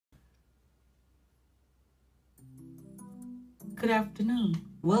Good afternoon.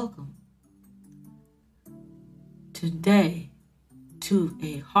 Welcome today to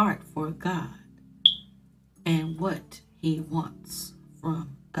a heart for God and what He wants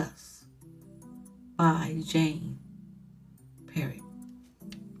from us. By Jane Parrot.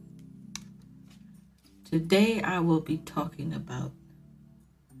 Today I will be talking about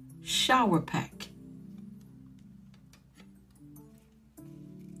shower pack.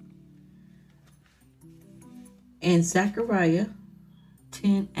 In Zechariah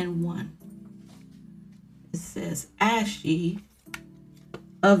 10:1, it says, "Ask ye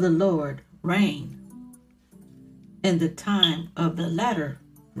of the Lord rain in the time of the latter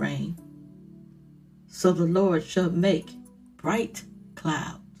rain, so the Lord shall make bright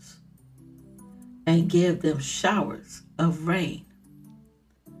clouds and give them showers of rain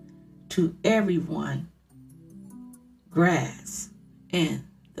to everyone grass in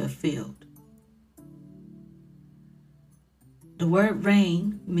the field." The word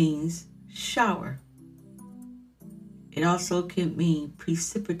rain means shower. It also can mean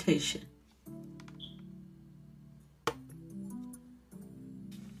precipitation.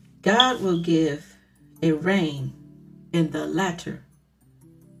 God will give a rain in the latter.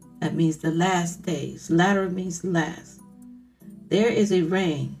 That means the last days. Latter means last. There is a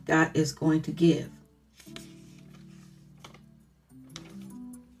rain God is going to give.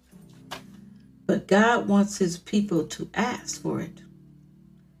 But God wants His people to ask for it.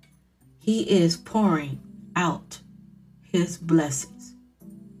 He is pouring out His blessings.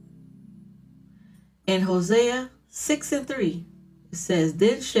 In Hosea 6:3, it says,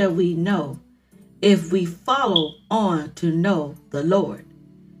 "Then shall we know if we follow on to know the Lord.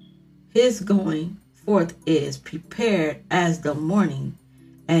 His going forth is prepared as the morning,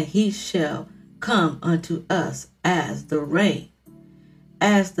 and He shall come unto us as the rain,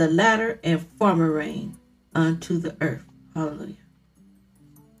 as the latter and former rain unto the earth." Hallelujah.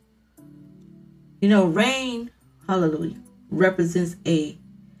 You know, rain, hallelujah, represents a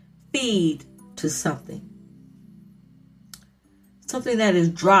feed to something. Something that is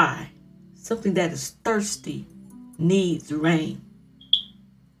dry, something that is thirsty, needs rain.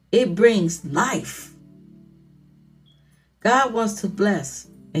 It brings life. God wants to bless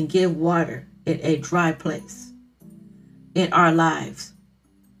and give water in a dry place in our lives.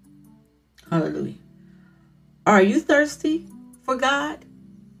 Hallelujah. Are you thirsty for God?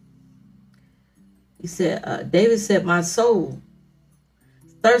 He said, David said, "My soul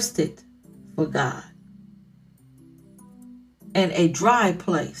thirsted for God." And a dry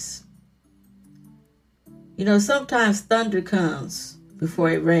place. You know, sometimes thunder comes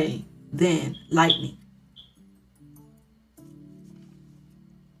before it rains, then lightning.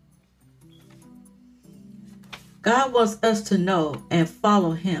 God wants us to know and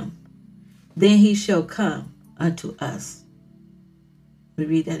follow Him. Then He shall come unto us. Let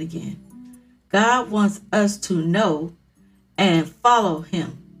me read that again. God wants us to know and follow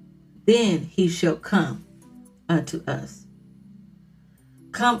Him. Then He shall come unto us.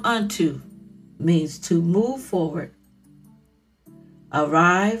 Come unto means to move forward,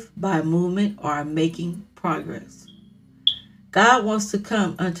 arrive by movement or making progress. God wants to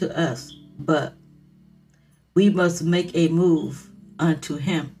come unto us, but we must make a move unto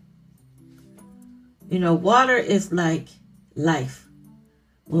Him. You know, water is like life.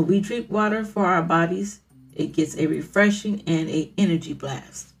 When we drink water for our bodies, it gets a refreshing and an energy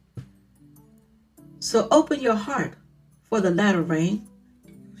blast. So open your heart for the latter rain.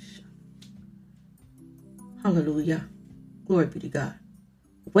 Hallelujah. Glory be to God.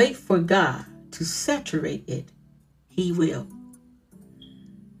 Wait for God to saturate it. He will.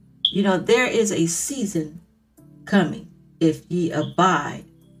 You know, there is a season coming if ye abide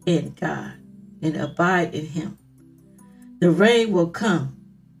in God and abide in Him. The rain will come.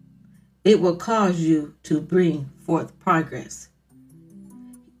 It will cause you to bring forth progress.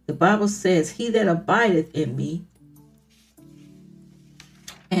 The Bible says, "He that abideth in me,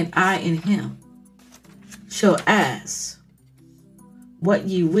 and I in him, shall ask what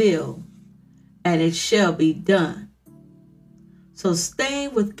ye will, and it shall be done." So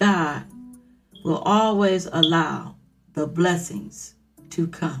staying with God will always allow the blessings to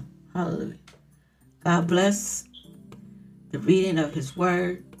come. Hallelujah. God bless the reading of His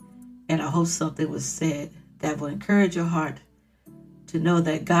word. And I hope something was said that will encourage your heart to know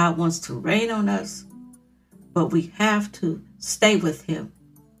that God wants to rain on us, but we have to stay with Him.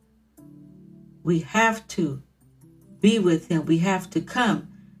 We have to be with Him. We have to come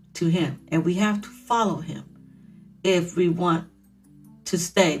to Him, and we have to follow Him if we want to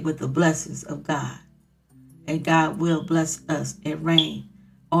stay with the blessings of God. And God will bless us and rain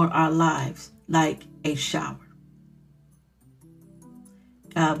on our lives like a shower.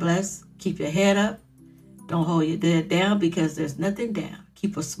 God bless. Keep your head up. Don't hold your head down because there's nothing down.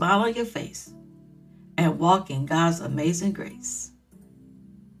 Keep a smile on your face and walk in God's amazing grace.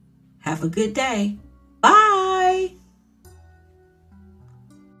 Have a good day. Bye.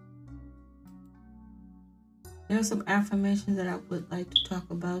 There are some affirmations that I would like to talk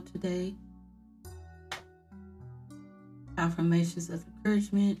about today. Affirmations of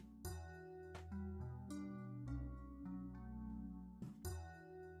encouragement.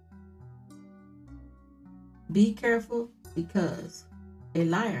 Be careful because a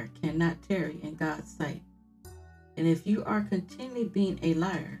liar cannot tarry in God's sight. And if you are continually being a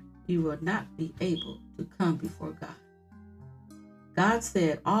liar, you will not be able to come before God. God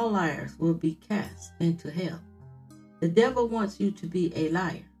said all liars will be cast into hell. The devil wants you to be a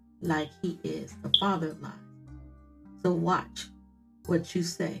liar like he is the father of lies. So watch what you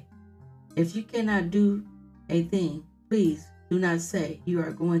say. If you cannot do a thing, please do not say you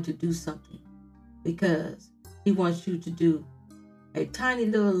are going to do something, because he wants you to do a tiny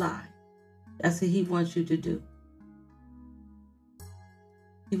little lie. That's what he wants you to do.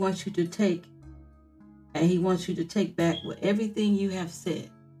 He wants you to take, and he wants you to take back with everything you have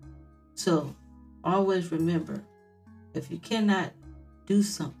said. So always remember, if you cannot do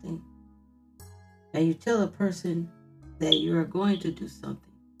something and you tell a person that you are going to do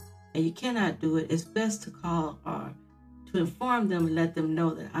something and you cannot do it, it's best to call or to inform them and let them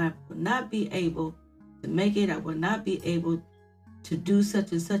know that I will not be able to make it. I will not be able to do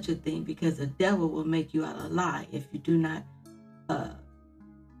such and such a thing, because the devil will make you out a lie if you do not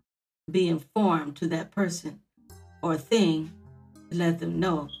be informed to that person or thing to let them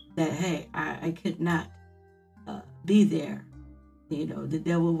know that, hey, I could not be there. You know, the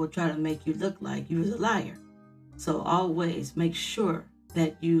devil will try to make you look like you was a liar. So always make sure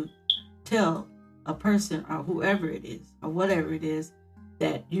that you tell a person or whoever it is or whatever it is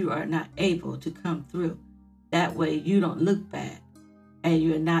that you are not able to come through. That way you don't look bad and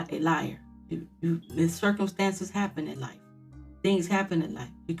you're not a liar. The circumstances happen in life. Things happen in life.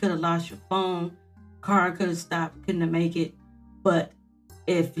 You could have lost your phone, car could have stopped, couldn't have make it. But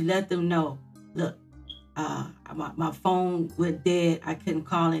if you let them know, look, my phone went dead, I couldn't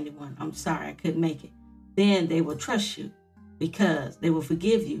call anyone, I'm sorry, I couldn't make it, then they will trust you, because they will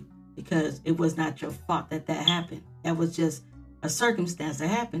forgive you, because it was not your fault that happened. That was just a circumstance that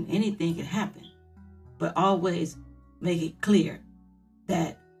happened. Anything can happen. But always make it clear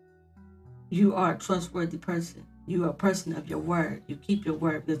that you are a trustworthy person. You are a person of your word. You keep your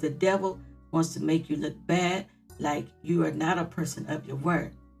word, because the devil wants to make you look bad, like you are not a person of your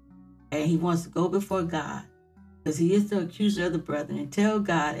word. And he wants to go before God, because he is the accuser of the brethren, and tell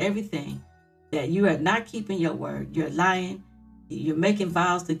God everything, that you are not keeping your word. You're lying. You're making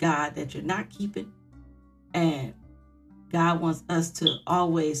vows to God that you're not keeping. And God wants us to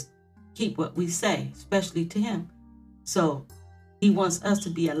always keep what we say, especially to him. So he wants us to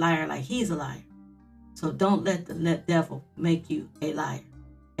be a liar like he's a liar. So don't let the devil make you a liar.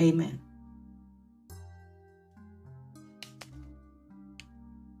 Amen.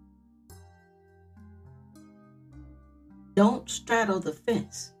 Don't straddle the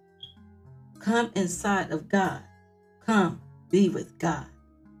fence. Come inside of God. Come be with God.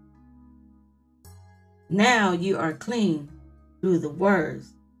 Now you are clean through the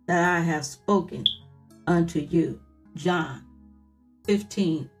words that I have spoken unto you. John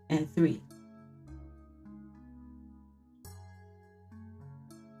 15:3.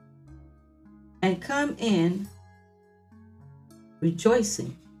 And come in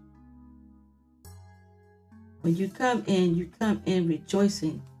rejoicing. When you come in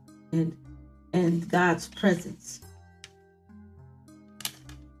rejoicing in God's presence.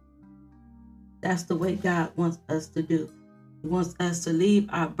 That's the way God wants us to do. He wants us to leave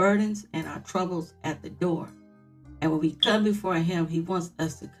our burdens and our troubles at the door. And when we come before him, he wants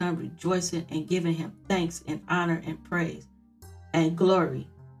us to come rejoicing and giving him thanks and honor and praise and glory.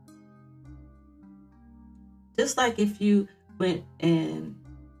 Just like if you went in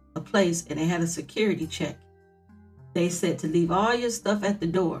a place and they had a security check, they said to leave all your stuff at the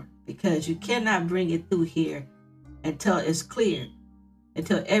door, because you cannot bring it through here until it's cleared,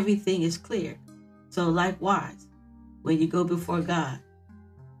 until everything is cleared. So likewise, when you go before God,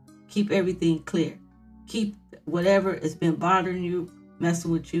 keep everything clear. Keep whatever has been bothering you,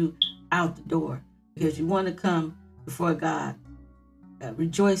 messing with you, out the door, because you want to come before God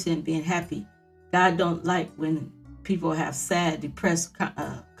rejoicing, being happy. God don't like when people have sad, depressed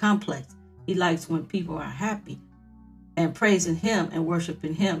complex. He likes when people are happy and praising him and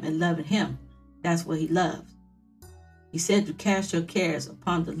worshiping him and loving him. That's what he loves. He said to cast your cares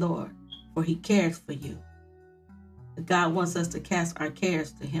upon the Lord, for he cares for you. God wants us to cast our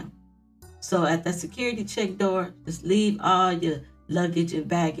cares to him. So at the security check door, just leave all your luggage and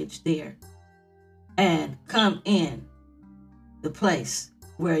baggage there and come in the place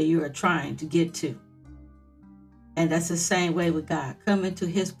where you are trying to get to. And that's the same way with God. Come into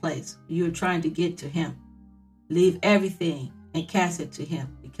his place. You're trying to get to him. Leave everything and cast it to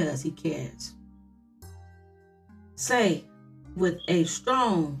him because he cares. Say with a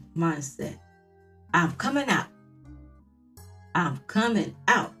strong mindset, I'm coming out. I'm coming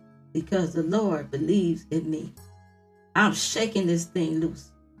out because the Lord believes in me. I'm shaking this thing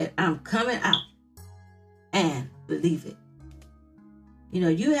loose and I'm coming out, and believe it. You know,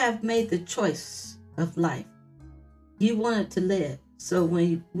 you have made the choice of life. You wanted to live. So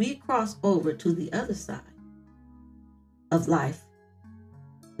when we cross over to the other side of life,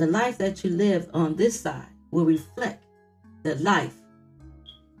 the life that you lived on this side will reflect the life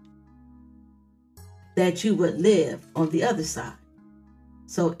that you would live on the other side.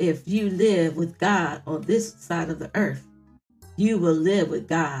 So if you live with God on this side of the earth, you will live with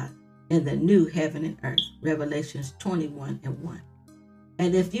God in the new heaven and earth. Revelations 21:1.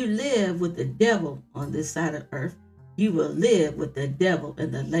 And if you live with the devil on this side of earth, you will live with the devil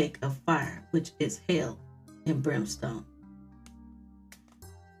in the lake of fire, which is hell and brimstone.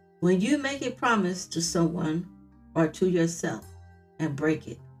 When you make a promise to someone or to yourself and break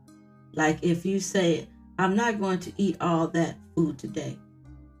it, like if you say, I'm not going to eat all that food today,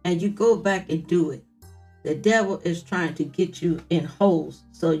 and you go back and do it, the devil is trying to get you in holes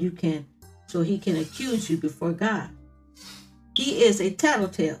so he can accuse you before God. He is a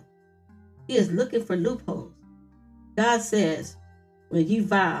tattletale. He is looking for loopholes. God says, when you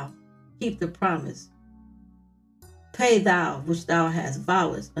vow, keep the promise. Pay thou which thou hast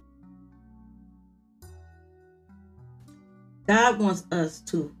vowed. God wants us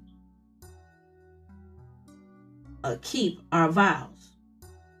to keep our vows.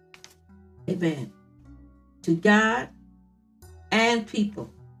 Amen. To God and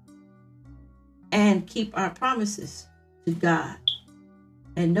people. And keep our promises to God.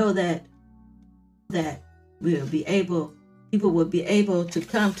 And know that people will be able to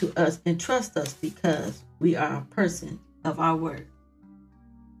come to us and trust us because we are a person of our word.